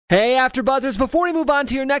Hey, AfterBuzzers, before we move on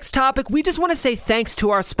to your next topic, we just want to say thanks to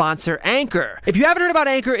our sponsor, Anchor. If you haven't heard about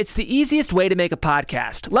Anchor, it's the easiest way to make a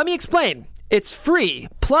podcast. Let me explain. It's free.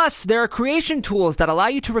 Plus, there are creation tools that allow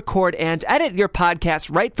you to record and edit your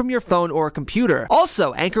podcast right from your phone or computer.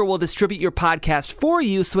 Also, Anchor will distribute your podcast for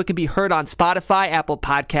you so it can be heard on Spotify, Apple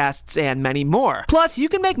Podcasts, and many more. Plus, you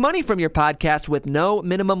can make money from your podcast with no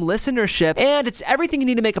minimum listenership, and it's everything you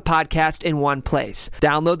need to make a podcast in one place.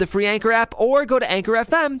 Download the free Anchor app or go to Anchor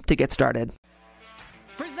FM to get started.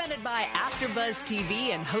 Presented by AfterBuzz TV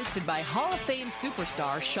and hosted by Hall of Fame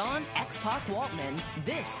superstar Sean X-Pac Waltman,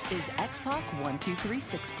 this is X-Pac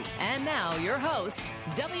 12360. And now your host,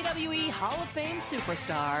 WWE Hall of Fame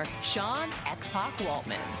superstar Sean X-Pac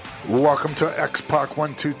Waltman. Welcome to X-Pac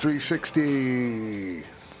 12360.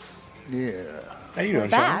 Yeah. How you doing,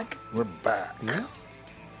 Back. Sean? We're back. Yeah.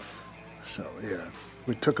 So, yeah.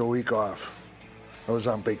 We took a week off. I was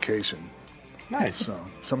on vacation. Nice. So,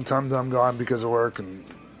 sometimes I'm gone because of work, and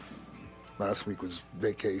last week was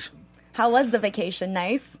vacation. How was the vacation?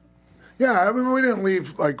 Nice? Yeah, I mean, we didn't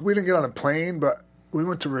leave, we didn't get on a plane, but we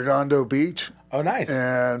went to Redondo Beach. Oh, nice.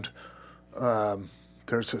 And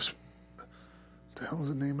there's this, the hell is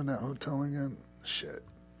the name of that hotel again? Shit.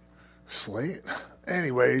 Slate?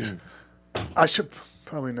 Anyways, I should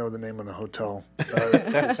probably know the name of the hotel. We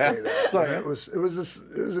stayed at. It was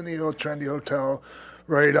a neat little trendy hotel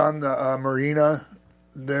right on the marina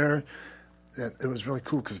there. And it was really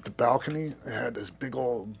cool because the balcony, it had this big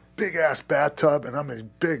ass bathtub, and I'm a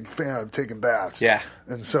big fan of taking baths. Yeah.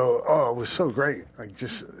 And so, it was so great. Like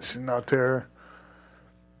just sitting out there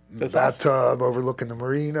in the That's bathtub overlooking the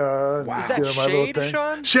marina. Wow. And Is that doing my little Shade, thing.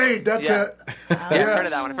 Sean? Shade, that's Yeah. it. Yeah, I've heard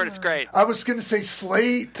of that one. I've heard it's great. I was going to say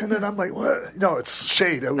Slate, and then I'm like, what? No, it's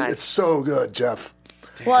Shade. Nice. It's so good, Jeff.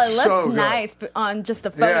 Well, it looks So good. nice but on just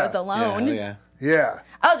the photos alone. Yeah. Yeah.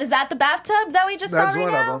 Oh, is that the bathtub that we just That's saw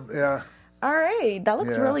right one now? of them. Yeah. All right. That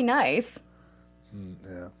looks Yeah. really nice.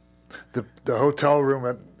 Yeah. The hotel room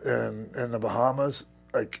in the Bahamas,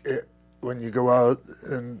 when you go out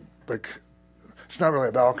and it's not really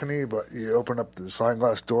a balcony, but you open up the sliding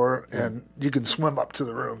glass door and you can swim up to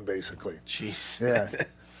the room basically. Jeez. Yeah.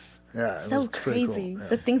 Yeah. It So was pretty cool. crazy. Yeah.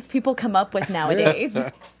 The things people come up with nowadays.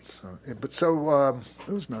 So, it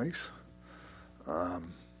was nice.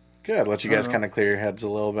 Good. Let you guys kind of clear your heads a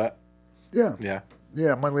little bit. Yeah. Yeah.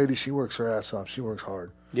 Yeah. My lady, she works her ass off. She works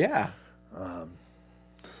hard. Yeah.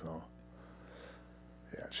 So,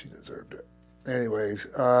 yeah, she deserved it. Anyways,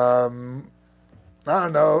 I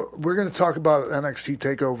don't know. We're going to talk about NXT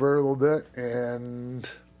TakeOver a little bit. And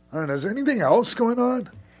I don't know. Is there anything else going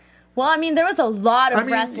on? Well, I mean, there was a lot of I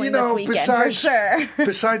mean, wrestling this weekend, besides, for sure.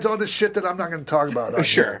 besides all this shit that I'm not going to talk about. on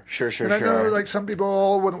Sure, here. sure. And I know, some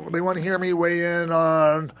people, they want to hear me weigh in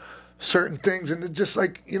on certain things. And it's just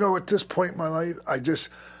at this point in my life, I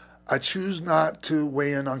choose not to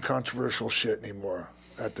weigh in on controversial shit anymore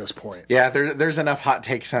at this point. Yeah, there's enough hot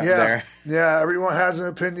takes out there. Yeah, everyone has an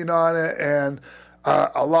opinion on it. And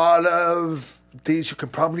a lot of these, you can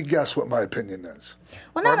probably guess what my opinion is.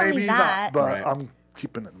 Well, not or only maybe that, not, but Right. I'm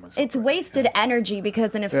keeping it to myself. it's wasted energy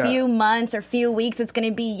because in a few months or few weeks, it's going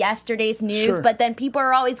to be yesterday's news. Sure. But then people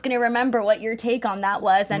are always going to remember what your take on that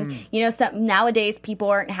was. And, nowadays people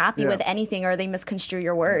aren't happy with anything or they misconstrue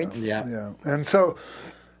your words. Yeah. Yeah. And so,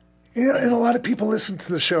 and a lot of people listen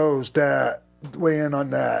to the shows that weigh in on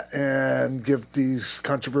that and give these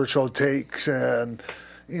controversial takes and,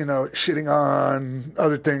 shitting on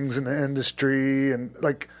other things in the industry. And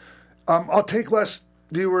I'll take less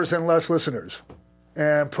viewers and less listeners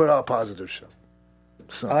and put out a positive show.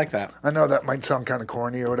 So I like that. I know that might sound kind of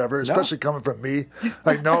corny or whatever, especially coming from me.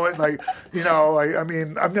 I know it. I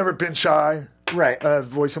mean, I've never been shy. Right.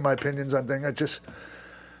 Voicing my opinions on things. I just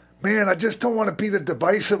don't want to be the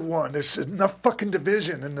divisive one. There's enough fucking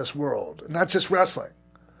division in this world, not just wrestling.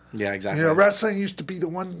 Yeah, exactly. Wrestling used to be the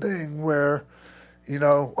one thing where, I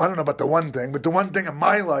don't know about the one thing, but the one thing in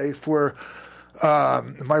my life where,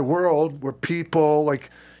 in my world, where people,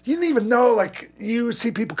 you didn't even know, you would see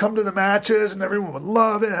people come to the matches and everyone would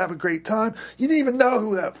love it, have a great time. You didn't even know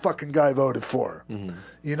who that fucking guy voted for, or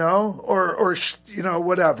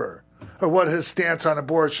whatever, or what his stance on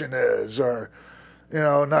abortion is, or,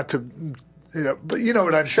 not to, but you know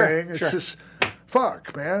what I'm saying? It's just,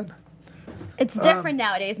 fuck, man. It's different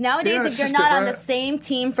nowadays. Nowadays, yeah, if it's you're just not on the different. same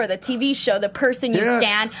team for the TV show, the person you Yes.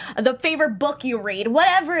 stand, the favorite book you read,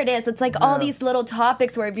 whatever it is, it's all these little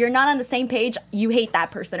topics where if you're not on the same page, you hate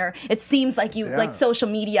that person, or it seems like you social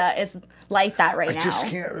media is like that right now. I just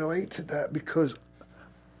can't relate to that because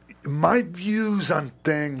my views on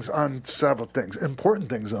things, on several things, important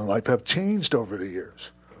things in life, have changed over the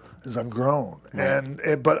years. as I've grown. And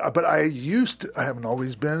but I haven't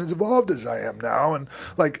always been as evolved as I am now. And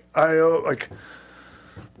like I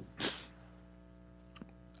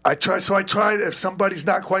try if somebody's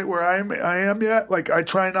not quite where I am yet, like I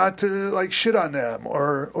try not to like shit on them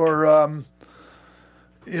or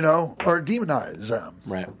demonize them.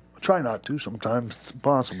 Right. I try not to. Sometimes it's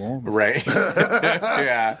impossible. Right.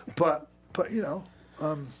 Yeah. But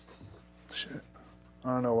shit. I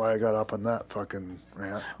don't know why I got up on that fucking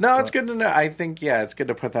rant. No, it's good to know. I think it's good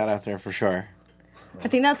to put that out there for sure. I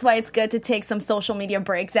think that's why it's good to take some social media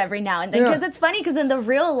breaks every now and then. Because it's funny, because in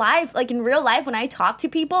real life, when I talk to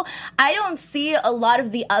people, I don't see a lot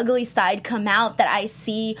of the ugly side come out that I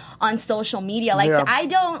see on social media.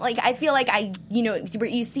 I feel like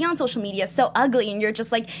you see on social media is so ugly and you're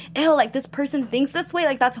just like, ew, like this person thinks this way,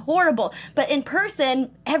 like that's horrible. But in person,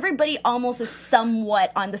 everybody almost is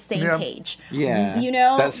somewhat on the same page. Yeah. You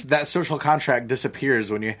know? That social contract disappears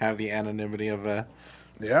when you have the anonymity of a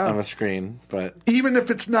screen. But even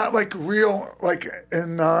if it's not like real, like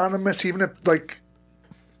anonymous, even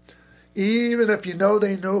if you know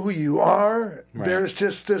they know who you are, there's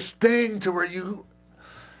just this thing to where your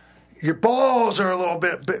balls are a little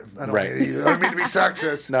bit. I don't mean to be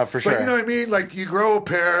sexist. No, for sure. But you know what I mean? Like you grow a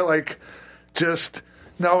pair, like just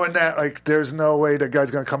knowing that like there's no way that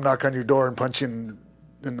guy's gonna come knock on your door and punch you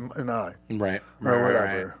in the eye, right, or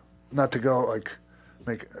whatever. Right. Not to go like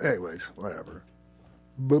anyways, whatever.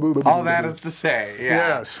 All that is to say,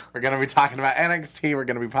 yes, we're going to be talking about NXT. We're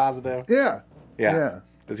going to be positive. Yeah.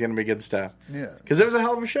 It's going to be good stuff. Yeah. Because it was a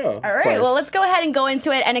hell of a show. All right, well, let's go ahead and go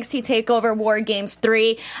into it. NXT TakeOver War Games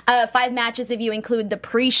 3. 5 matches if you include the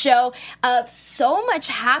pre-show. So much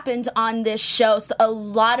happened on this show. So a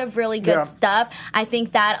lot of really good stuff. I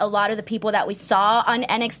think that a lot of the people that we saw on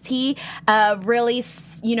NXT really,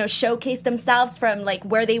 showcased themselves from like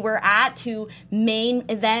where they were at to main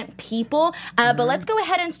event people. But let's go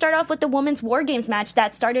ahead and start off with the Women's War Games match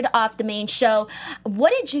that started off the main show.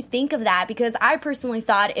 What did you think of that? Because I personally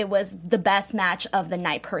thought it was the best match of the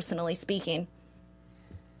night, personally speaking.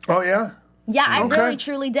 Oh, yeah? Yeah, I really,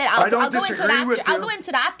 truly did. I'll go into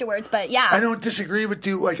it afterwards, but yeah. I don't disagree with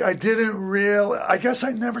you. Like, I guess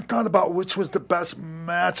I never thought about which was the best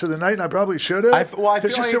match of the night, and I probably should have.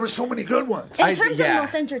 There were so many good ones. In terms of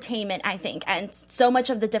most entertainment, I think, and so much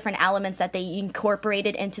of the different elements that they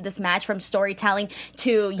incorporated into this match, from storytelling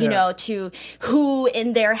to, to who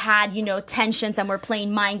in there had, tensions and were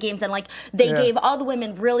playing mind games, and like they gave all the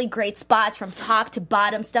women really great spots from top to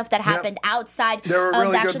bottom, stuff that happened outside there were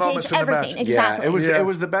really of good moments everything. In the match. Exactly. Yeah, it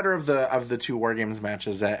was the better of the 2 War Games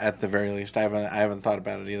matches at the very least. I haven't thought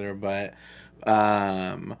about it either, but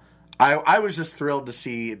I was just thrilled to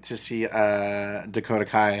see Dakota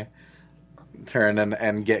Kai turn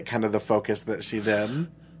and get kind of the focus that she did.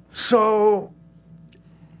 So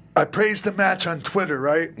I praised the match on Twitter,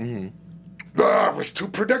 right? Mm-hmm. It was too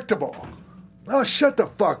predictable. Oh, shut the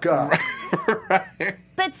fuck up. Right.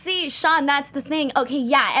 But see, Sean, that's the thing. Okay,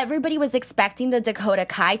 yeah, everybody was expecting the Dakota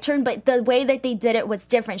Kai turn, but the way that they did it was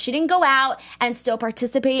different. She didn't go out and still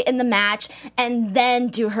participate in the match and then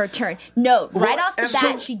do her turn. No, right off the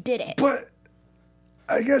bat, she did it. But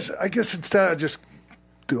I guess instead of just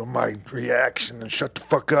doing my reaction and shut the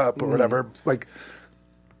fuck up or whatever, like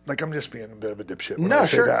I'm just being a bit of a dipshit when I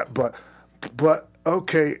say that. But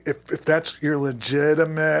okay, if that's your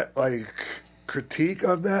legitimate like critique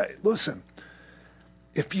of that, listen.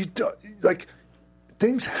 If you do,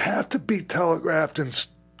 things have to be telegraphed in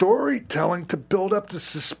storytelling to build up the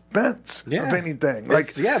suspense of anything.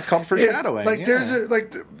 It's called foreshadowing. There's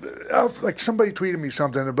somebody tweeted me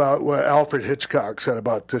something about what Alfred Hitchcock said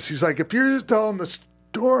about this. He's like, if you're telling the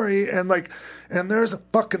story and there's a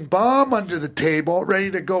fucking bomb under the table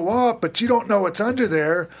ready to go off, but you don't know what's under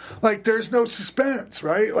there, there's no suspense,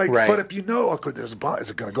 right? But if you know, okay, there's a bomb, is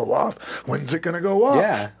it going to go off? When's it going to go off?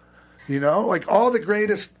 Yeah. All the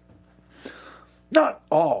greatest, not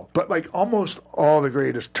all, but almost all the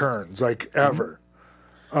greatest turns, ever,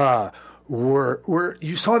 were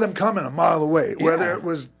you saw them coming a mile away. Yeah. Whether it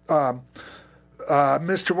was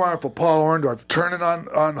Mr. Wonderful, Paul Orndorff turning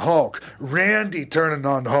on Hulk, Randy turning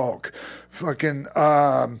on Hulk, fucking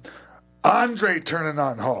Andre turning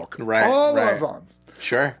on Hulk, all of them.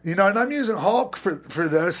 Sure. And I'm using Hulk for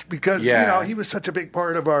this because he was such a big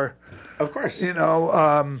part of our. Of course.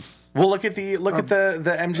 Well, look at the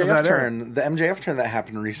MJF turn, the MJF turn that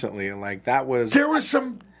happened recently. There was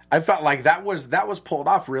some. I felt like that was pulled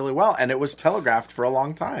off really well, and it was telegraphed for a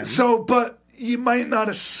long time. So, but you might not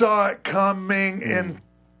have saw it coming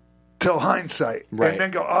until hindsight, right? And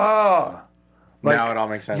then go, now it all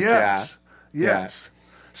makes sense. Yes.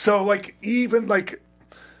 So, even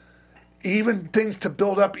even things to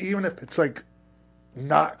build up, even if it's like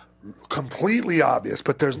not completely obvious,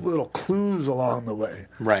 but there's little clues along the way.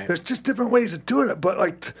 Right. There's just different ways of doing it, but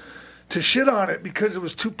like to shit on it because it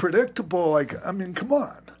was too predictable. Like, I mean, come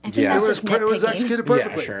on. Yeah, it was executed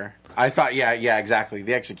perfectly. Yeah, sure. I thought, exactly.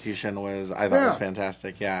 The execution was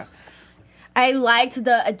fantastic. Yeah. I liked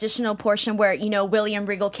the additional portion where, William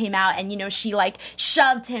Regal came out and, she like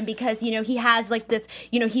shoved him because, he has like this,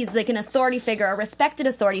 he's like an authority figure, a respected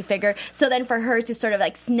authority figure. So then for her to sort of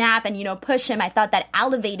like snap and, push him, I thought that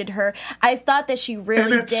elevated her. I thought that she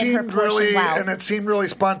really did her portion well. And it seemed really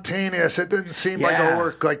spontaneous. It didn't seem like a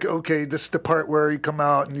work, like, okay, this is the part where you come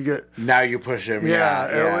out and you get... Now you push him. It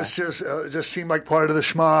was just, it just seemed like part of the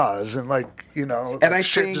schmaz and like, and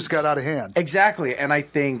shit just got out of hand. Exactly. And I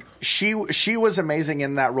think she was amazing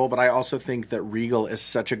in that role, but I also think that Regal is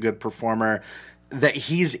such a good performer that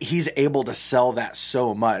he's able to sell that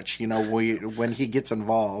so much, when he gets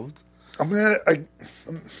involved. I'm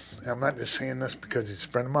not just saying this because he's a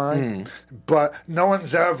friend of mine, but no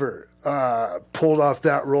one's ever pulled off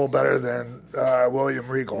that role better than William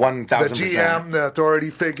Regal. 1,000%. The GM, the authority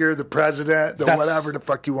figure, the president, whatever the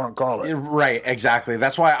fuck you want to call it. Right, exactly.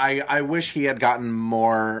 That's why I wish he had gotten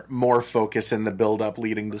more focus in the build-up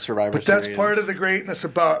leading to Survivor Series. But that's part of the greatness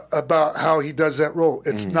about how he does that role.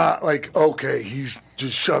 It's not like, okay, he's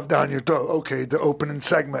just shoved down your throat. Okay, the opening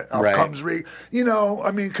segment comes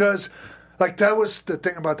Regal. Because... like, that was the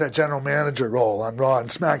thing about that general manager role on Raw and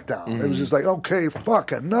SmackDown. It was just like, okay,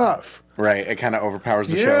 fuck, enough. Right. It kind of overpowers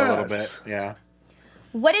the show a little bit. Yeah.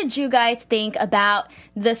 What did you guys think about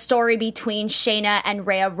the story between Shayna and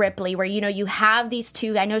Rhea Ripley, where, you have these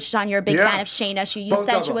two? I know, Sean, you're a big fan of Shayna. You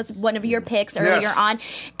said she was one of your picks earlier on.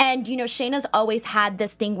 And, Shayna's always had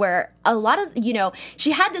this thing where a lot of,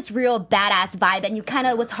 she had this real badass vibe, and you kind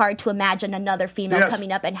of was hard to imagine another female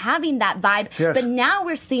coming up and having that vibe. But now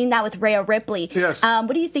we're seeing that with Rhea Ripley.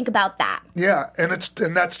 What do you think about that? Yeah, and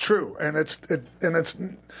that's true. And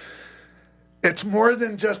it's more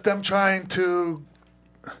than just them trying to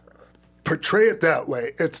portray it that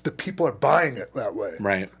way. It's the people are buying it that way.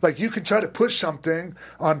 Right. Like, you can try to push something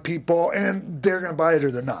on people and they're going to buy it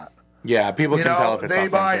or they're not. Yeah, people can tell if it's they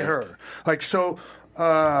authentic. buy her. Like, so,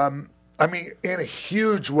 in a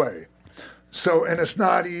huge way. So, and it's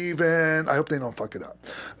not even, I hope they don't fuck it up.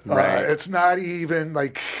 Right. It's not even,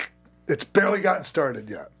 like, it's barely gotten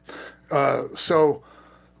started yet. So,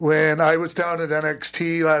 when I was down at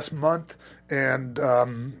NXT last month and,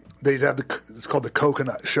 they have it's called the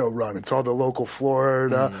Coconut Show run. It's all the local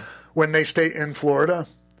Florida. When they stay in Florida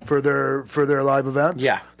for their live events,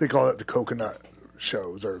 they call it the Coconut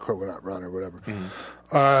Shows or Coconut Run or whatever.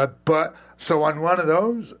 But so on one of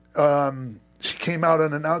those, she came out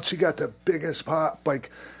unannounced. She got the biggest pop,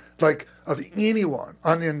 like of anyone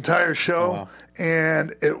on the entire show,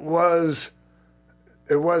 and it wasn't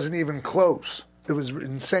even close. It was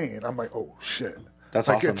insane. I'm like, oh shit. That's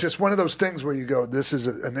like awesome. It's just one of those things where you go, this is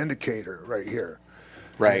an indicator right here.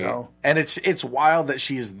 Right. And it's wild that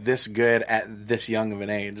she's this good at this young of an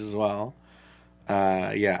age as well.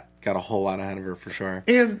 Got a whole lot ahead of her for sure.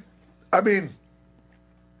 And, I mean,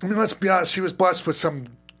 let's be honest, she was blessed with some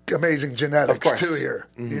amazing genetics too here.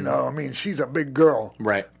 She's a big girl.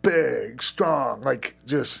 Right. Big, strong, like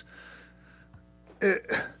just...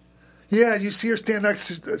 Yeah, you see her stand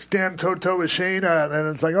toe-to-toe with Shayna,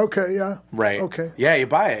 and it's like, okay, yeah. Right. Okay. Yeah, you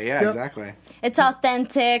buy it. Yeah, exactly. It's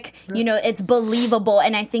authentic, it's believable,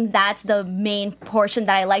 and I think that's the main portion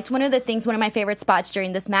that I liked. One of my favorite spots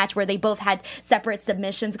during this match where they both had separate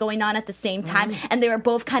submissions going on at the same time, and they were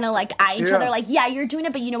both kind of like eyeing each other, like, yeah, you're doing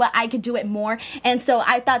it, but you know what, I could do it more. And so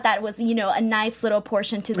I thought that was, a nice little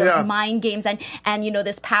portion to those mind games and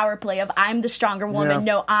this power play of I'm the stronger woman,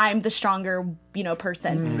 no, I'm the stronger,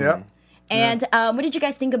 person. Yeah. And what did you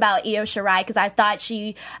guys think about Io Shirai? Because I thought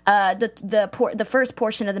she, the first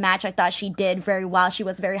portion of the match, I thought she did very well. She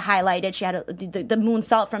was very highlighted. She had the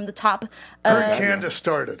moonsault from the top. Her and Candice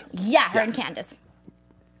started. Yeah, her and Candice.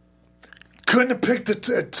 Couldn't have picked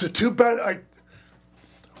the two better.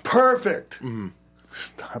 Perfect. I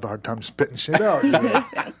have a hard time spitting shit out.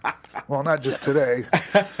 Well, not just today,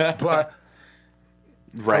 but...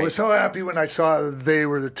 Right. I was so happy when I saw they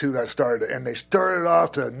were the two that started, and they started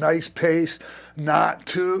off at a nice pace, not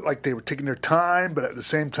too like they were taking their time, but at the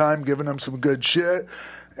same time giving them some good shit,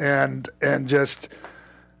 and just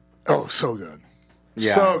so good,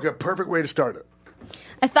 so good, perfect way to start it.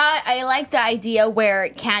 I liked the idea where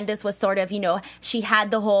Candice was sort of, she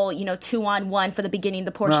had the whole, 2-on-1 for the beginning,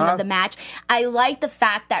 the portion of the match. I like the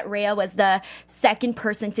fact that Rhea was the second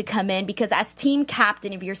person to come in, because as team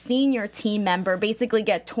captain, if you're seeing your team member basically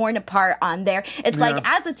get torn apart on there, it's like,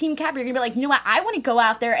 as a team captain, you're gonna be like, you know what, I want to go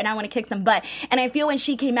out there and I want to kick some butt. And I feel when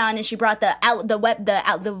she came out and she brought the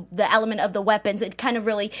element of the weapons, it kind of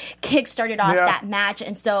really kick-started off that match.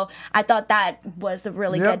 And so I thought that was a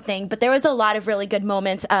really good thing. But there was a lot of really good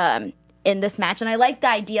moments in this match, and I like the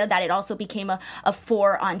idea that it also became a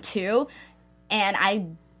 4-on-2, and I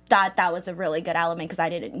thought that was a really good element because I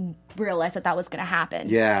didn't realize that was going to happen.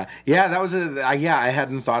 That was I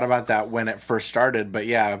hadn't thought about that when it first started, but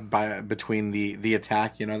between the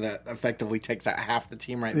attack, that effectively takes out half the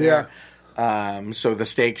team right there. So the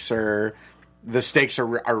stakes are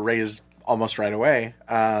raised almost right away.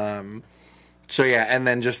 And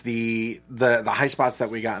then just the high spots that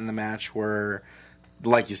we got in the match were,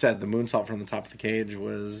 like you said, the moonsault from the top of the cage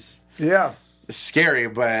was scary,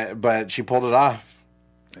 but she pulled it off.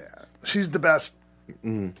 Yeah, she's the best.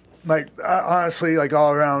 Like honestly, like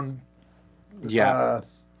all around.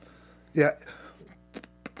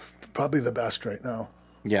 Probably the best right now.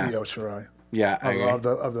 Io Shirai.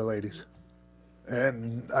 Of the ladies,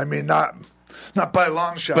 and I mean not by a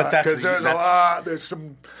long shot, because there's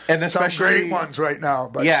some great ones right now.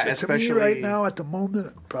 But especially to me right now, at the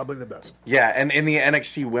moment, probably the best. Yeah, and in the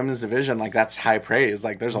NXT women's division, like that's high praise.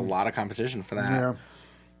 Like there's a lot of competition for that.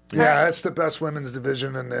 Yeah, that's the best women's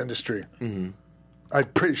division in the industry. I'm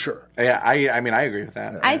pretty sure. Yeah, I mean, I agree with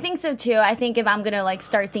that. I think so, too. I think if I'm going to,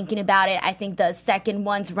 start thinking about it, I think the second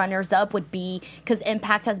one's runners-up would be, because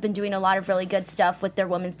Impact has been doing a lot of really good stuff with their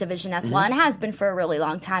women's division as well, and has been for a really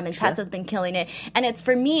long time, and Tessa's been killing it. And it's,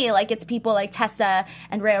 for me, it's people like Tessa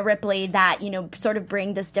and Rhea Ripley that, sort of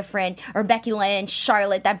bring this different, or Becky Lynch,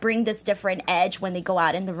 Charlotte, that bring this different edge when they go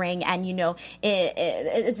out in the ring, and,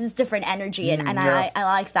 it's this different energy, and I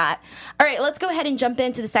like that. All right, let's go ahead and jump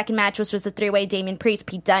into the second match, which was a three-way Damian Priest,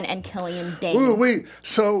 Pete Dunne, and Killian Dane.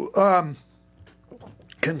 So,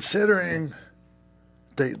 considering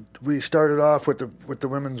we started off with the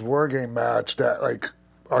women's War Game match, that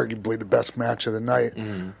arguably the best match of the night.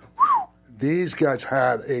 These guys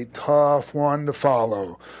had a tough one to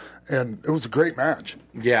follow, and it was a great match.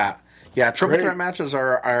 Yeah, triple threat matches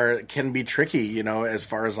can be tricky, as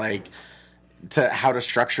far as to how to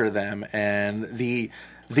structure them, and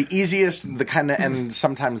the easiest, the kind of, and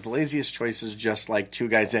sometimes the laziest choice is just two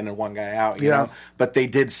guys in and one guy out, you know? But they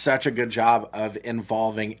did such a good job of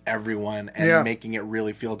involving everyone and making it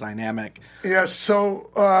really feel dynamic. Yeah,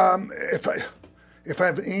 so if I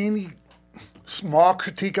have any small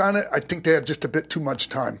critique on it, I think they had just a bit too much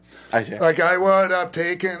time. I see. I would have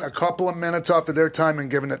taken a couple of minutes off of their time and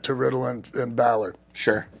given it to Riddle and Balor.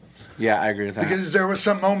 Sure. Yeah, I agree with that. Because there was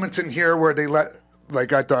some moments in here where they let, I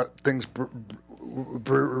thought things...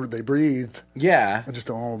 they breathed. Yeah. Just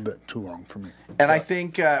a little bit too long for me. And I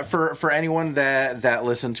think for anyone that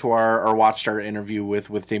listened to or watched our interview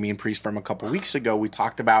with Damian Priest from a couple weeks ago, we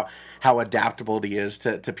talked about how adaptable he is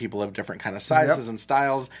to people of different kind of sizes and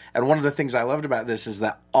styles. And one of the things I loved about this is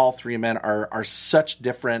that all three men are such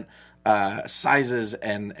different sizes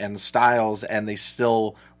and styles, and they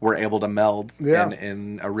still were able to meld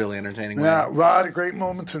in a really entertaining way. Yeah, a lot of great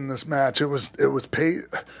moments in this match. It was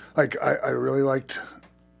I really liked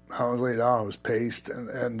how it was laid out. It was paced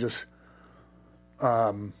and just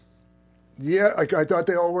I thought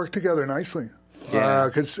they all worked together nicely.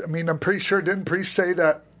 Because I'm pretty sure, didn't Priest say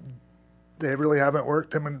that they really haven't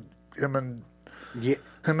worked? Him and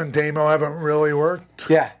Damo haven't really worked.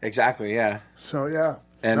 Yeah, exactly. Yeah. So yeah.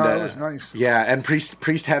 And it was nice. Yeah, and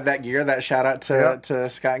Priest had that gear. That shout out to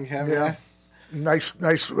Scott and Kevin. Yeah.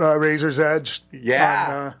 Nice Razor's Edge.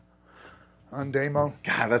 Yeah. On Damo.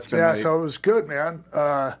 God, that's been so it was good, man.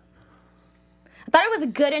 I thought it was a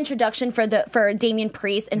good introduction for Damian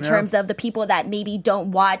Priest in terms of the people that maybe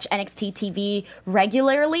don't watch NXT TV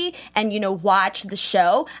regularly and, watch the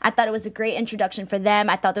show. I thought it was a great introduction for them.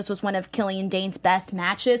 I thought this was one of Killian Dane's best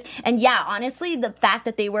matches. And honestly, the fact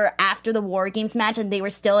that they were after the War Games match and they were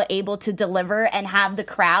still able to deliver and have the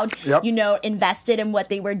crowd, invested in what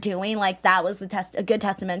they were doing, that was a good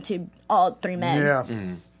testament to all three men. Yeah.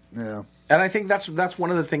 Yeah. And I think that's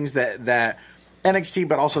one of the things that NXT,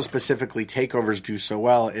 but also specifically takeovers, do so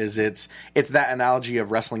well is it's that analogy of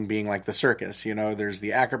wrestling being like the circus. There's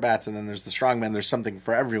the acrobats and then there's the strongmen. There's something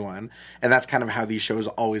for everyone, and that's kind of how these shows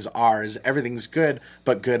always are. Is everything's good,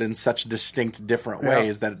 but good in such distinct, different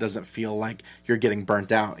ways that it doesn't feel like you're getting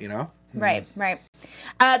burnt out. Right.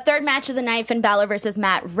 Third match of the night: Finn Balor versus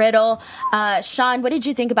Matt Riddle. Sean, what did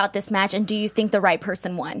you think about this match, and do you think the right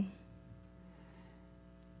person won?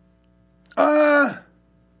 Because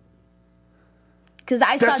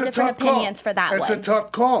I saw different opinions for that It's one. a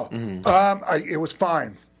tough call. It was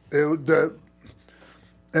fine. It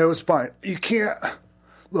was fine. You can't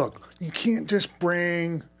just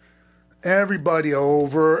bring everybody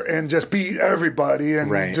over and just beat everybody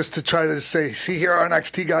and just to try to say, see, here our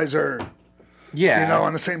NXT guys are,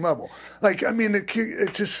 on the same level. Like, I mean, it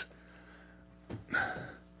just.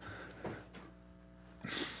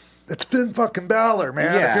 It's Finn fucking Balor,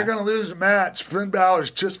 man. Yeah. If you're going to lose a match, Finn Balor's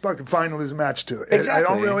just fucking fine to lose a match to. Exactly. I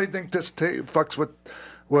don't really think this fucks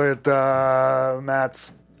with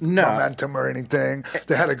Matt's momentum or anything.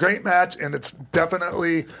 They had a great match, and it's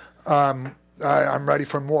definitely I'm ready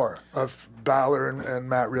for more of Balor and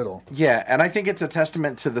Matt Riddle. Yeah, and I think it's a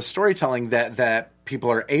testament to the storytelling that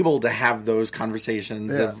people are able to have those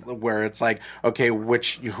conversations of where it's like, okay,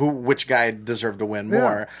 which guy deserved to win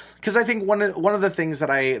more? Because I think one of the things that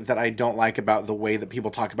I don't like about the way that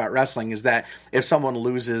people talk about wrestling is that if someone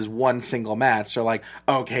loses one single match, they're like,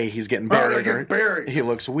 okay, he's getting buried, or he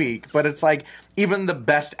looks weak. But it's like even the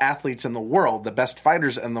best athletes in the world, the best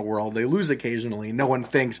fighters in the world, they lose occasionally. No one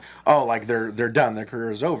thinks, oh, like they're done, their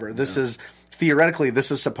career is over. This is theoretically,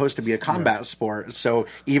 this is supposed to be a combat sport, so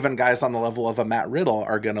even guys on the level of a Matt Riddle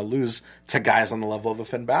are going to lose to guys on the level of a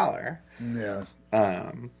Finn Balor. Yeah.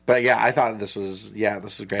 But yeah, I thought this was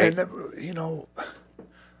great. And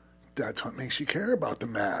that's what makes you care about the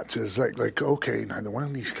match. Is like okay, neither one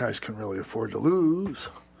of these guys can really afford to lose.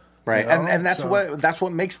 Right, and that's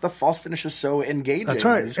what makes the false finishes so engaging. That's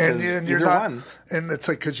right, and you're not, one. And it's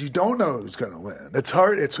like because you don't know who's going to win. It's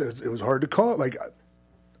hard. It was hard to call. Like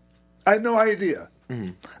I had no idea.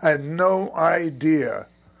 Mm-hmm. I had no idea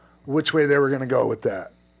which way they were going to go with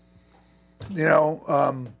that.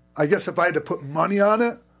 I guess if I had to put money on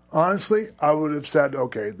it, honestly, I would have said,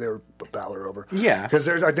 okay, they were Balor over. Yeah. Because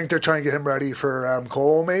I think they're trying to get him ready for Adam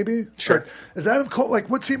Cole, maybe. Sure. Like, is Adam Cole, like,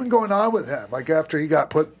 what's even going on with him? Like, after he got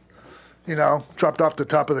put, dropped off the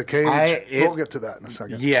top of the cage. We'll get to that in a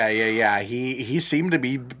second. Yeah. He seemed to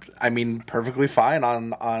be, perfectly fine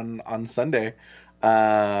on Sunday.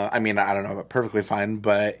 I don't know about perfectly fine,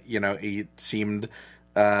 but he seemed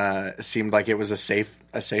like it was a safe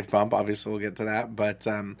bump. Obviously, we'll get to that, but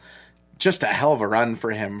just a hell of a run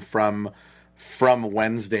for him from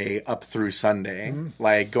Wednesday up through Sunday. Mm-hmm.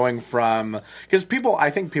 Like going from because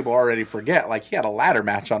I think people already forget. Like he had a ladder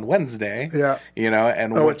match on Wednesday. Yeah,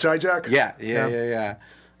 and with Dijak. Yeah.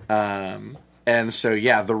 And so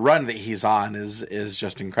the run that he's on is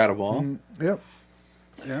just incredible. Yep.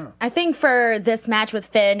 Yeah. I think for this match with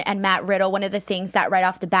Finn and Matt Riddle, one of the things that right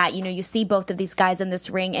off the bat, you see both of these guys in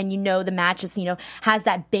this ring and the match is, has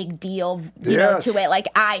that big deal, know, to it. Like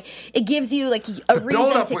it gives you like a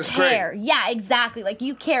reason to care. Great. Yeah, exactly. Like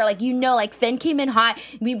you care, like, like Finn came in hot.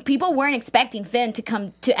 People weren't expecting Finn to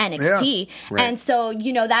come to NXT. Yeah. Right. And so,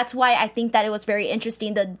 that's why I think that it was very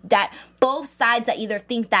interesting that both sides that either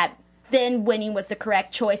think that Finn winning was the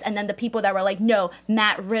correct choice, and then the people that were like, no,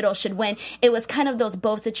 Matt Riddle should win. It was kind of those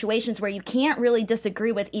both situations where you can't really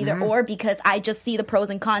disagree with either or because I just see the pros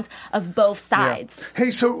and cons of both sides. Yeah.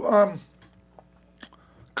 Hey, so,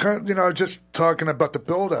 just talking about the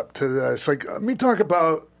build-up to this, like, let me talk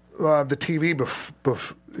about the TV,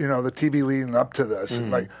 the TV leading up to this.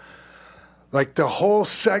 Mm. Like the whole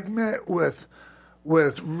segment with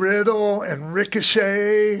Riddle and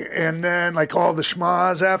Ricochet, and then like all the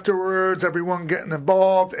schmaz afterwards, everyone getting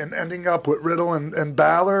involved and ending up with Riddle and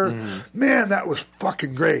Balor. Mm. Man, that was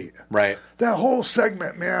fucking great. Right. That whole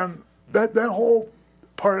segment, man, that whole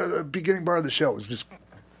part of the beginning part of the show was just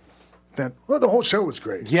the whole show was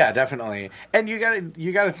great. Yeah, definitely. And you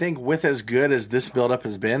gotta think, with as good as this build-up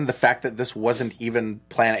has been, the fact that this wasn't even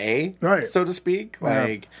plan A, right, so to speak,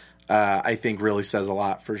 I think really says a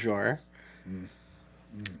lot for sure. Mm.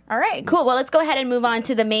 All right, cool. Well, let's go ahead and move on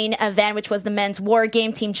to the main event, which was the men's war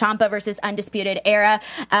game, Team Ciampa versus Undisputed Era.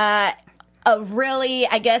 I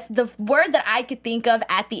guess the word that I could think of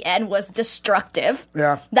at the end was destructive.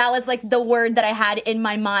 Yeah. That was like the word that I had in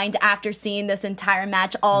my mind after seeing this entire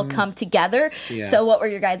match all come together. Yeah. So what were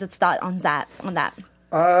your guys' thoughts on that?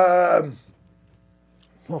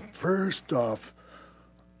 Well, first off,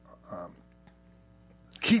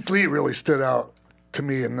 Keith Lee really stood out to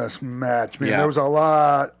me in this match. I mean, there was a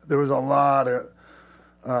lot of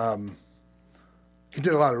he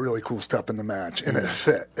did a lot of really cool stuff in the match, and it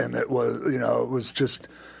fit, and it was, it was just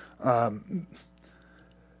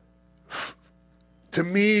to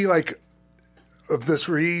me, like, of this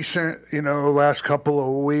recent, last couple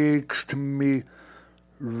of weeks, to me,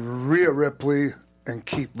 Rhea Ripley and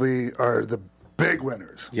Keith Lee are the big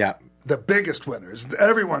winners. Yeah. The biggest winners.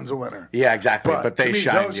 Everyone's a winner. Yeah, exactly. But they to me,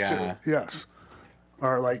 shine, those two, yes,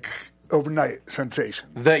 are like overnight sensation.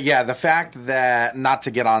 The fact that, not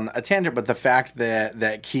to get on a tangent, but the fact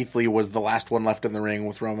that Keith Lee was the last one left in the ring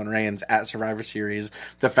with Roman Reigns at Survivor Series,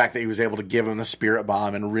 the fact that he was able to give him the Spirit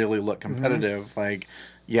Bomb and really look competitive, I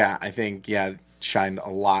think shined a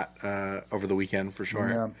lot over the weekend for sure.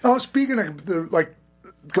 Yeah. Oh, speaking of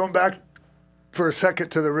going back for a second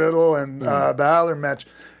to the Riddle and Balor match.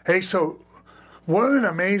 Hey, so what an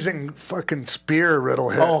amazing fucking spear Riddle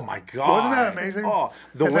hit. Oh, my God. Wasn't that amazing? Oh,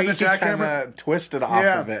 the way he kind of twisted off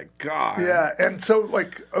of it. God. Yeah, and so,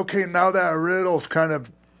 okay, now that Riddle's kind of,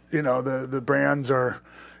 the brands are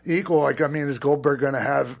equal. Is Goldberg going to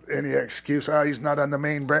have any excuse? He's not on the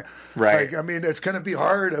main brand. Right. It's going to be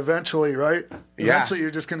hard eventually, right? Yeah. Eventually you're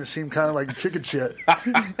just going to seem kind of like chicken shit.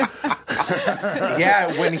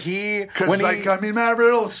 Yeah, Matt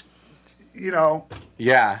Riddle's,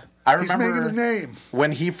 Yeah. I remember he's making his name.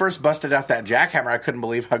 When he first busted out that jackhammer, I couldn't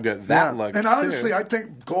believe how good that looked. And honestly, I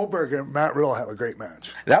think Goldberg and Matt Riddle have a great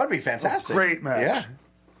match. That would be fantastic. A great match. Yeah.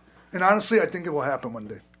 And honestly, I think it will happen one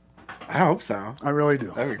day. I hope so. I really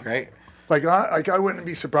do. That'd be great. I wouldn't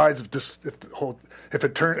be surprised if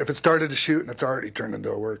it started to shoot and it's already turned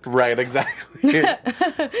into a work. Right, exactly.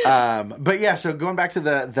 But yeah, so going back to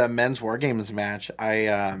the men's War Games match,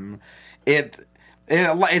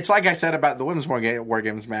 it's like I said about the women's War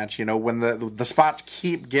Games match. When the spots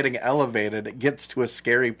keep getting elevated, it gets to a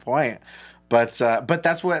scary point. But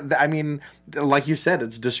that's what like you said,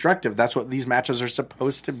 it's destructive. That's what these matches are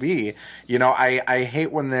supposed to be. I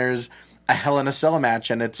hate when there's a Hell in a Cell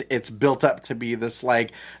match and it's built up to be this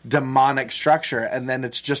demonic structure, and then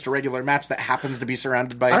it's just a regular match that happens to be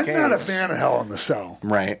surrounded by a cage. I'm not a fan of Hell in the Cell.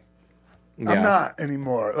 Right. Yeah. I'm not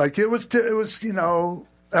anymore. It was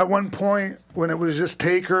at one point when it was just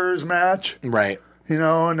Taker's match. Right.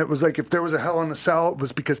 And it was if there was a Hell in the Cell, it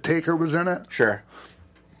was because Taker was in it. Sure.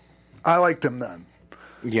 I liked him then.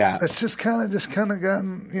 Yeah. It's just kind of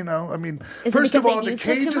gotten, Is first of all, the used it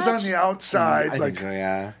too cage is much? on the outside. I think so,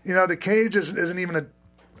 yeah. The cage isn't even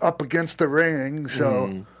up against the ring,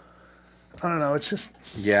 so I don't know. It's just...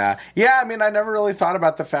 Yeah. Yeah, I never really thought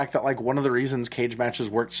about the fact that, one of the reasons cage matches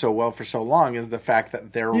worked so well for so long is the fact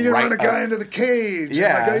that they're you can right run a guy into the cage.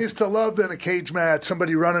 Yeah. And, I used to love in a cage match,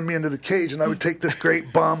 somebody running me into the cage, and I would take this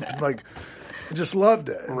great bump, and, I just loved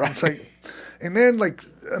it. And right. It's and then,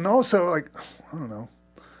 and also, I don't know.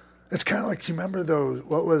 It's kind of you remember those,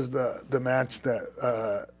 what was the match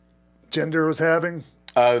that Jinder was having?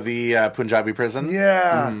 Oh, the Punjabi prison?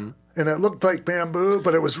 Yeah. Mm-hmm. And it looked like bamboo,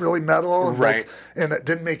 but it was really metal. And right. And it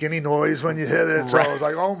didn't make any noise when you hit it. So I was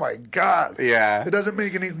like, oh my God. Yeah. It doesn't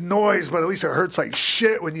make any noise, but at least it hurts like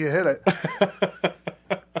shit when you hit it.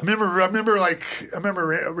 I remember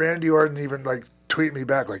Randy Orton even tweeted me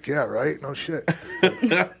back yeah, right? No shit.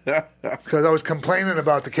 Because I was complaining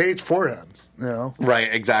about the cage for him,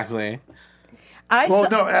 Right, exactly.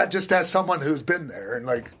 Just as someone who's been there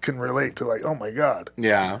and can relate to oh my God.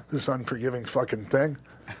 Yeah. This unforgiving fucking thing.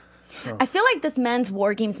 I feel like this men's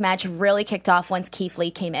War Games match really kicked off once Keith Lee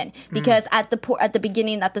came in, because at the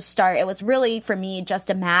beginning, at the start, it was really, for me, just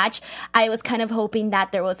a match. I was kind of hoping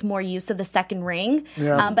that there was more use of the second ring,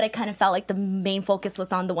 but I kind of felt like the main focus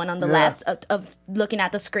was on the one on the left of looking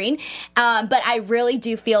at the screen. But I really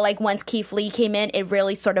do feel like once Keith Lee came in, it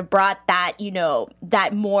really sort of brought that,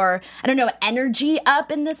 that more, energy up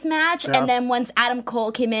in this match. Yeah. And then once Adam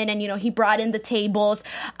Cole came in and, he brought in the tables,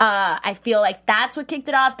 I feel like that's what kicked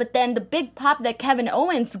it off. But then the big pop that Kevin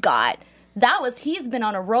Owens got, he's been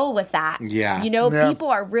on a roll with that. Yeah. People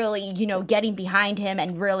are really, getting behind him,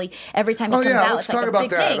 and really every time he comes out, let's it's talk a about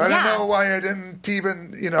big that. thing. I don't know why I didn't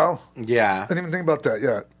even, Yeah. I didn't even think about that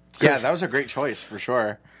yet. Yeah, that was a great choice for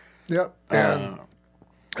sure. Yep. And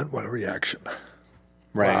what a reaction.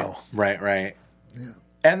 Right. Wow. Right. Yeah.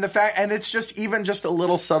 And it's just a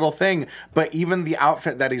little subtle thing, but even the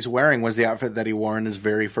outfit that he's wearing was the outfit that he wore in his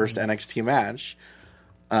very first NXT match.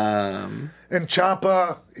 And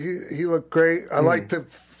Ciampa, he looked great. I like the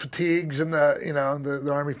fatigues and the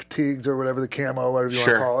army fatigues or whatever, the camo, whatever you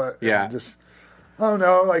want to call it. Yeah. And just, I don't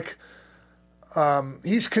know,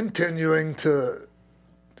 he's continuing to,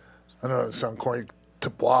 I don't know, it sounds corny, to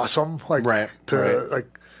blossom.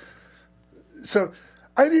 So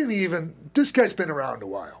I didn't even, this guy's been around a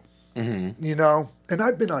while, and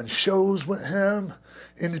I've been on shows with him,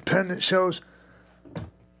 independent shows.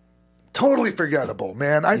 Totally forgettable,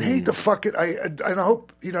 man. I'd hate to fuck it. I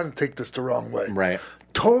hope he doesn't take this the wrong way. Right.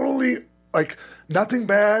 Totally, nothing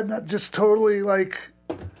bad, not just totally,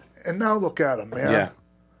 and now look at him, man. Yeah.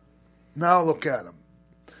 Now look at him.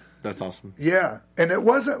 That's awesome. Yeah. And it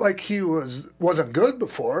wasn't like he wasn't good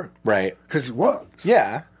before. Right. Because he was.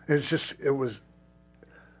 Yeah. It was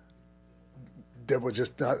did was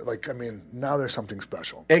just not like. I mean, now there's something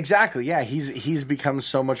special. Exactly. Yeah, he's become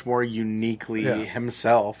so much more uniquely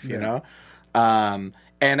himself. You know,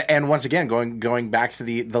 and once again, going back to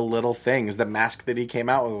the little things, the mask that he came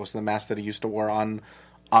out with was the mask that he used to wear on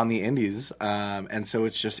the Indies, and so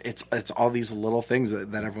it's all these little things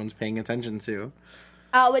that everyone's paying attention to.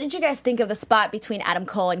 What did you guys think of the spot between Adam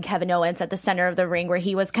Cole and Kevin Owens at the center of the ring where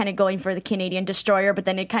he was kind of going for the Canadian Destroyer, but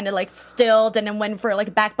then it kind of like stilled and then went for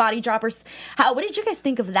like back body droppers? What did you guys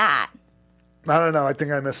think of that? I don't know. I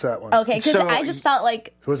think I missed that one. Okay, because I just felt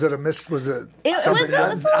like... Was it a miss? Was it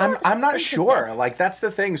something? I'm not sure. Like, that's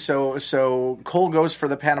the thing. So Cole goes for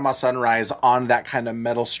the Panama Sunrise on that kind of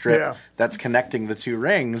metal strip that's connecting the two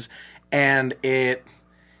rings, and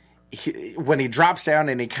when he drops down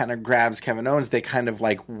and he kind of grabs Kevin Owens, they kind of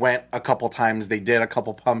like went a couple times. They did a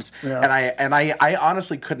couple pumps, and I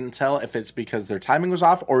honestly couldn't tell if it's because their timing was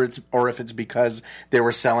off or if it's because they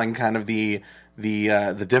were selling kind of the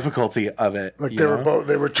difficulty of it. Like they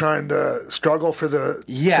were trying to struggle to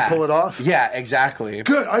pull it off. Yeah, exactly.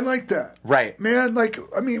 Good. I like that. Right, man. Like,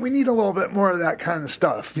 I mean, we need a little bit more of that kind of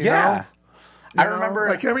stuff. You know? I remember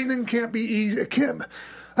like everything can't be easy. It can't.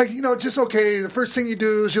 Like, just okay, the first thing you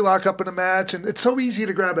do is you lock up in a match, and it's so easy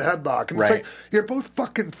to grab a headlock. And it's like, you're both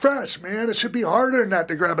fucking fresh, man. It should be harder than that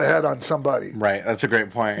to grab a head on somebody. Right, that's a great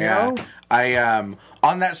point, You know?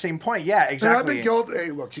 On that same point, yeah, exactly. And I've been guilty.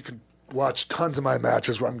 Hey, look, you can watch tons of my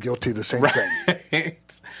matches where I'm guilty of the same thing.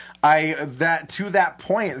 To that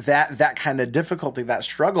point, that kind of difficulty, that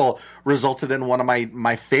struggle resulted in one of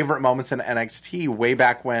my favorite moments in NXT way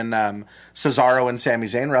back when Cesaro and Sami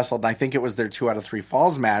Zayn wrestled, and I think it was their 2 out of 3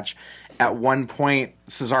 falls match. At one point,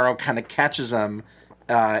 Cesaro kind of catches him,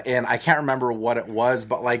 and I can't remember what it was,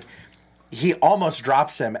 but like he almost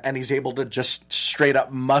drops him, and he's able to just straight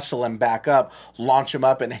up muscle him back up, launch him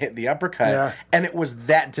up, and hit the uppercut. Yeah. And it was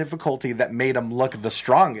that difficulty that made him look the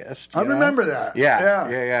strongest. I remember that.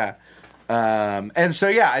 Yeah. And so,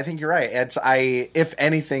 I think you're right. If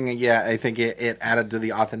anything, I think it added to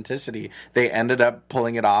the authenticity. They ended up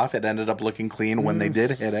pulling it off. It ended up looking clean when they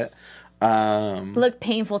did hit it. Looked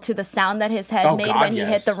painful to the sound that his head made when he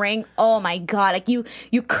hit the ring. Oh my god! Like you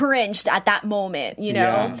cringed at that moment, you know.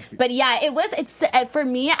 Yeah. But it's for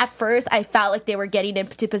me at first I felt like they were getting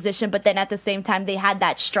into position, but then at the same time they had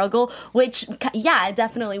that struggle, which it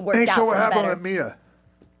definitely worked out. So what happened better. with Mia?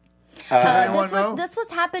 This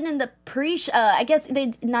was happened in the pre-show. I guess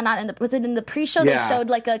they not in the. Was it in the pre-show? Yeah. They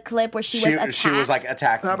showed like a clip where she was attacked. She was like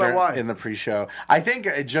attacked in the pre-show. I think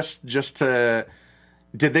just to.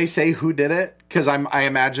 Did they say who did it? Because I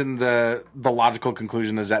imagine the logical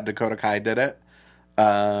conclusion is that Dakota Kai did it.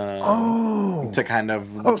 To kind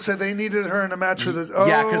of. So they needed her in a match for the.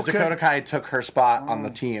 Because Dakota Kai took her spot on the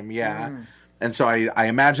team. Yeah. And so I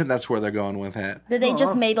imagine that's where they're going with it. But they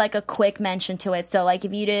just made like a quick mention to it. So like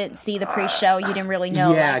if you didn't see the pre-show, you didn't really know.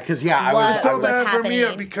 Because I was happening. For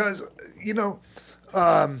Mia because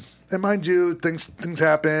and mind you, things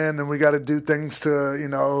happen, and we got to do things to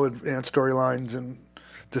advance storylines and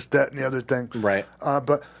this, that, and the other thing. Right.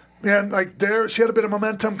 But man, like she had a bit of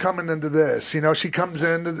momentum coming into this. She comes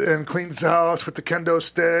in and cleans the house with the kendo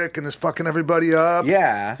stick and is fucking everybody up.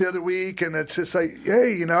 Yeah. The other week, and it's just like,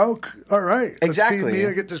 hey, all right, exactly. Let's see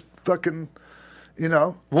Mia get this fucking.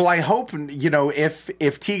 Well, I hope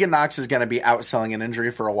if Tegan Nox is going to be outselling an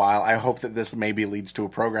injury for a while, I hope that this maybe leads to a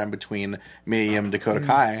program between Mia and Dakota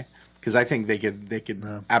Kai. Because I think they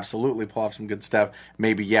could absolutely pull off some good stuff.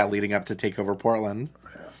 Maybe leading up to Takeover Portland.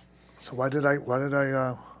 Yeah. So why did I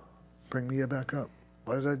bring Mia back up?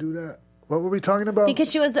 Why did I do that? What were we talking about? Because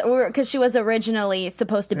she was originally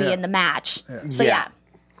supposed to be in the match. Yeah.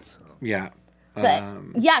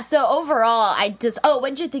 So overall,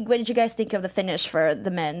 what did you guys think of the finish for the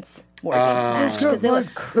men's War Games match? Because it was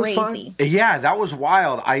crazy. That was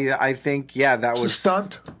wild. I think that was a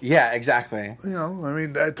stunt. Yeah, exactly. I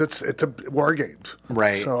mean, it's a War Games,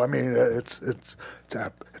 right? So I mean, it's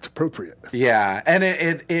appropriate. Yeah, and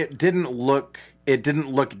it didn't look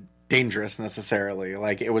dangerous necessarily.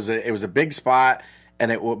 Like it was a big spot.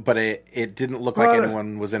 And it didn't look like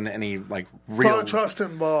anyone was in any like real. A lot of trust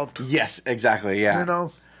involved. Yes, exactly. Yeah.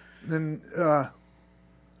 And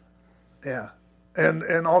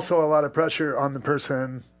and also a lot of pressure on the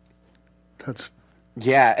person.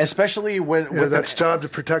 Especially when with that's job to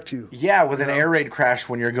protect you. Yeah, with an air raid crash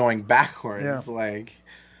when you're going backwards, like,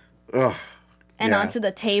 ugh. And onto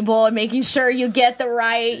the table and making sure you get the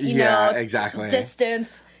right, exactly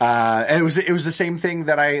distance. And it was the same thing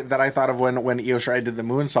that I thought of when Io Shirai did the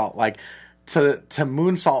moonsault. Like, to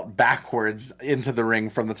moonsault backwards into the ring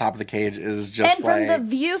from the top of the cage is just and from the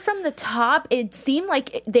view from the top, it seemed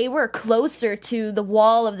like they were closer to the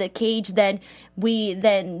wall of the cage than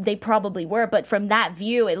they probably were. But from that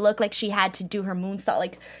view, it looked like she had to do her moonsault,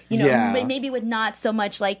 like, you know, maybe with not so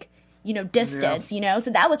much like, you know, distance, you know, so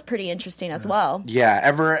that was pretty interesting as well. Yeah,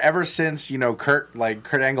 ever since, you know, Kurt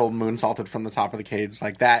Angle moonsaulted from the top of the cage,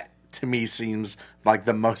 like that to me seems like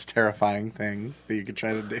the most terrifying thing that you could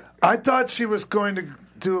try to do. I thought she was going to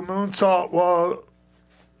do a moonsault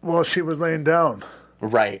while she was laying down.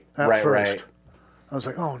 Right. I was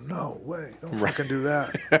like, oh no way, don't fucking do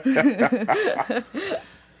that.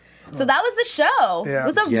 So that was the show. Yeah. It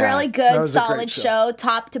was a really good, solid show,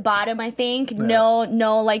 top to bottom, I think. Yeah.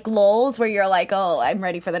 No like lulls where you're like, oh, I'm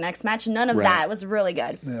ready for the next match. None of that. It was really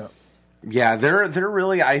good. Yeah. Yeah, they're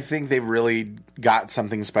really, I think they've really got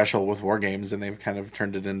something special with War Games, and they've kind of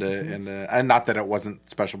turned it into and not that it wasn't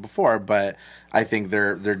special before, but I think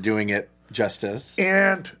they're doing it justice.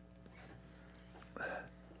 And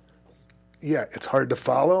yeah, it's hard to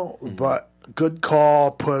follow, but good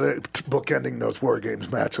call. Bookending those War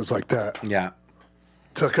Games matches like that. Yeah,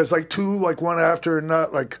 because like two, like one after,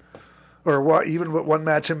 not like, or what? Even with one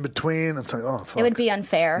match in between, it's like, oh, fuck. It would be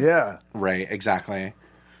unfair. Yeah. Right. Exactly.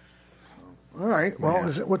 All right. Well,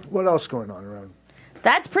 what else going on around?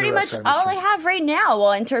 That's pretty much all I have right now.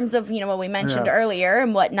 Well, in terms of, you know, what we mentioned earlier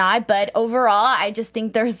and whatnot, but overall, I just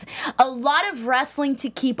think there's a lot of wrestling to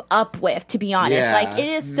keep up with, to be honest. Yeah. Like, it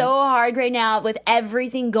is so hard right now with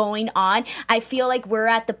everything going on. I feel like we're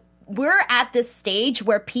at this stage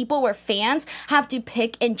where fans have to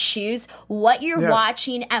pick and choose what you're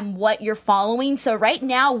watching and what you're following. So right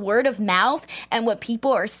now, word of mouth and what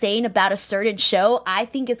people are saying about a certain show, I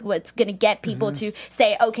think is what's going to get people to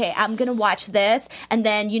say, okay, I'm going to watch this and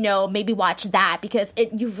then, you know, maybe watch that, because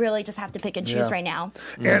you really just have to pick and choose right now.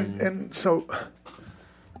 And so,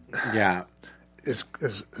 yeah, as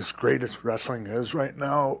great as wrestling is right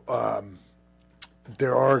now,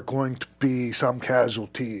 there are going to be some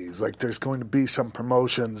casualties. Like, there's going to be some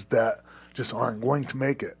promotions that just aren't going to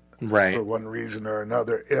make it, right, for one reason or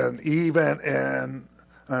another. And even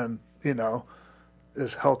and you know,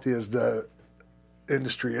 as healthy as the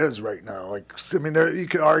industry is right now, like, I mean, you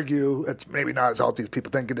could argue it's maybe not as healthy as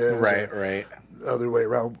people think it is, right, the other way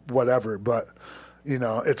around, whatever. But you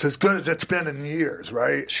know, it's as good as it's been in years,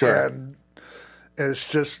 right? Sure. And it's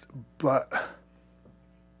just, but.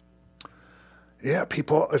 Yeah,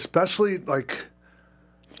 people, especially, like,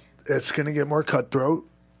 it's going to get more cutthroat,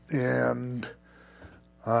 and,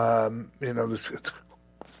 you know, it's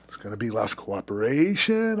going to be less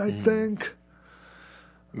cooperation, I think.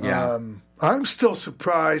 Yeah. I'm still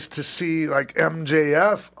surprised to see, like,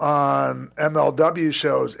 MJF on MLW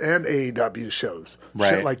shows and AEW shows. Right.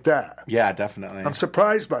 Shit like that. Yeah, definitely. I'm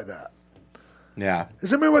surprised by that. Yeah.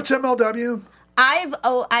 Does anybody watch MLW?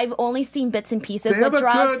 I've only seen bits and pieces. They have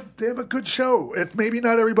a good show. It maybe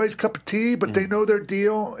not everybody's cup of tea, but they know their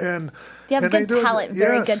deal, and they have good talent,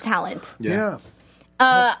 very good talent. Yeah.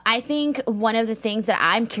 I think one of the things that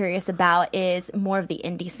I'm curious about is more of the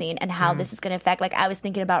indie scene and how this is going to affect. Like, I was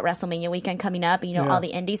thinking about WrestleMania weekend coming up, you know, all the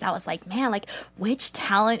indies. I was like, man, like, which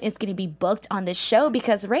talent is going to be booked on this show?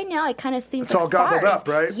 Because right now it kind of seems it's like all gobbled up,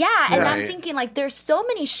 right? Yeah, and I'm thinking, like, there's so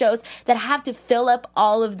many shows that have to fill up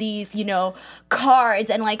all of these, you know, cards,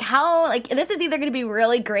 and like, how, like, this is either going to be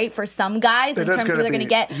really great for some guys in terms of they're going to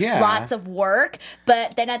get lots of work,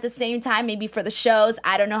 but then at the same time, maybe for the shows,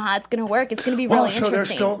 I don't know how it's going to work. It's going to be really interesting.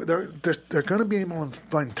 They're going to be able to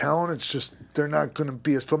find talent. It's just they're not going to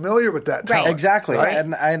be as familiar with that talent. Right. Exactly, right?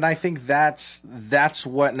 And I think that's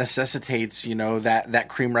what necessitates, you know, that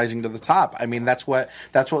cream rising to the top. I mean, that's what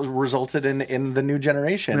resulted in the new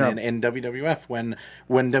generation in WWF when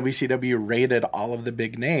WCW raided all of the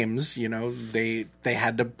big names. You know, they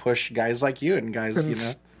had to push guys like you and guys, you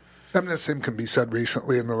know. I mean, the same can be said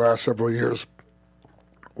recently in the last several years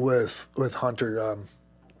with Hunter.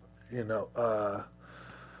 You know,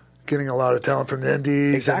 getting a lot of talent from the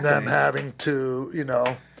indies, and then having to,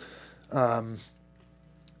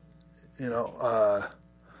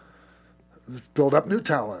 build up new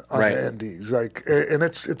talent on the indies. Like, and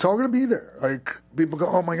it's all going to be there. Like, people go,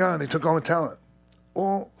 oh my God, they took all the talent.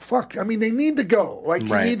 Well, fuck. I mean, they need to go. Like,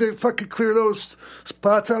 you need to fucking clear those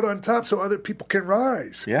spots out on top so other people can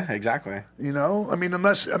rise. Yeah, exactly. You know, I mean,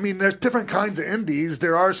 there's different kinds of indies.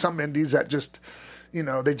 There are some indies that just, you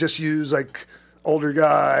know, they just use like older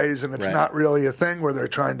guys, and it's not really a thing where they're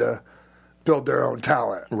trying to build their own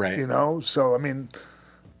talent. Right. You know, so I mean,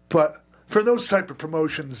 but for those type of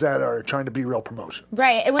promotions that are trying to be real promotions.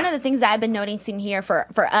 Right. And one of the things that I've been noticing here for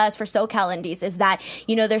us, for SoCal Indies, is that,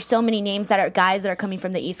 there's so many names that are guys that are coming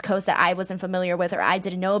from the East Coast that I wasn't familiar with or I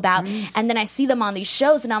didn't know about. And then I see them on these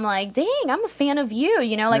shows and I'm like, dang, I'm a fan of you.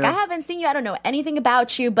 I haven't seen you. I don't know anything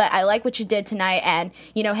about you, but I like what you did tonight. And,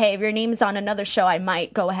 hey, if your name's on another show, I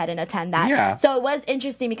might go ahead and attend that. Yeah. So it was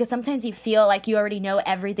interesting because sometimes you feel like you already know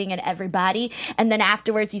everything and everybody. And then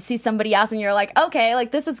afterwards you see somebody else and you're like, okay,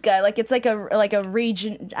 like this is good. Like it's like a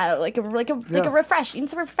region, like a refresh.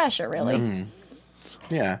 It's a refresher, really.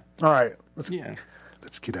 Yeah. All right. Let's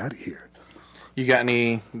get out of here. You got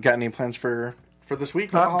any plans for this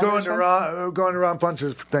week? I'm going to Ron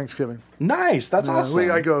Funches for Thanksgiving. Nice. That's awesome.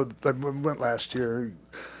 I went last year.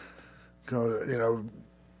 Go to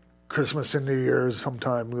Christmas and New Year's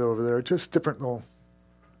sometime. We go over there. Just different little.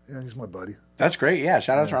 Yeah, he's my buddy. That's great. Yeah.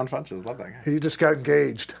 Shout out to Ron Funches. Love that guy. He just got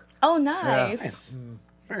engaged. Oh, nice. Yeah. Nice.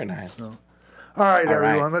 Very nice. So. All right,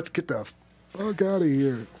 everyone. Let's get the fuck out of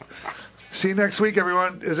here. See you next week,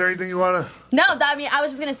 everyone. Is there anything you want to... No, I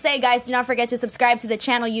was just going to say, guys, do not forget to subscribe to the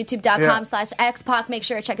channel, youtube.com/xpac. Make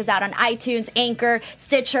sure to check us out on iTunes, Anchor,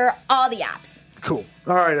 Stitcher, all the apps. Cool.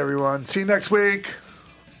 All right, everyone. See you next week.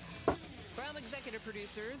 From executive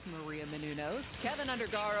producers Maria Menounos, Kevin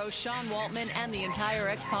Undergaro, Sean Waltman, and the entire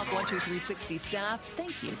X-Pac 12360 staff,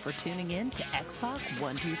 thank you for tuning in to X-Pac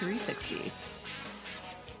 12360.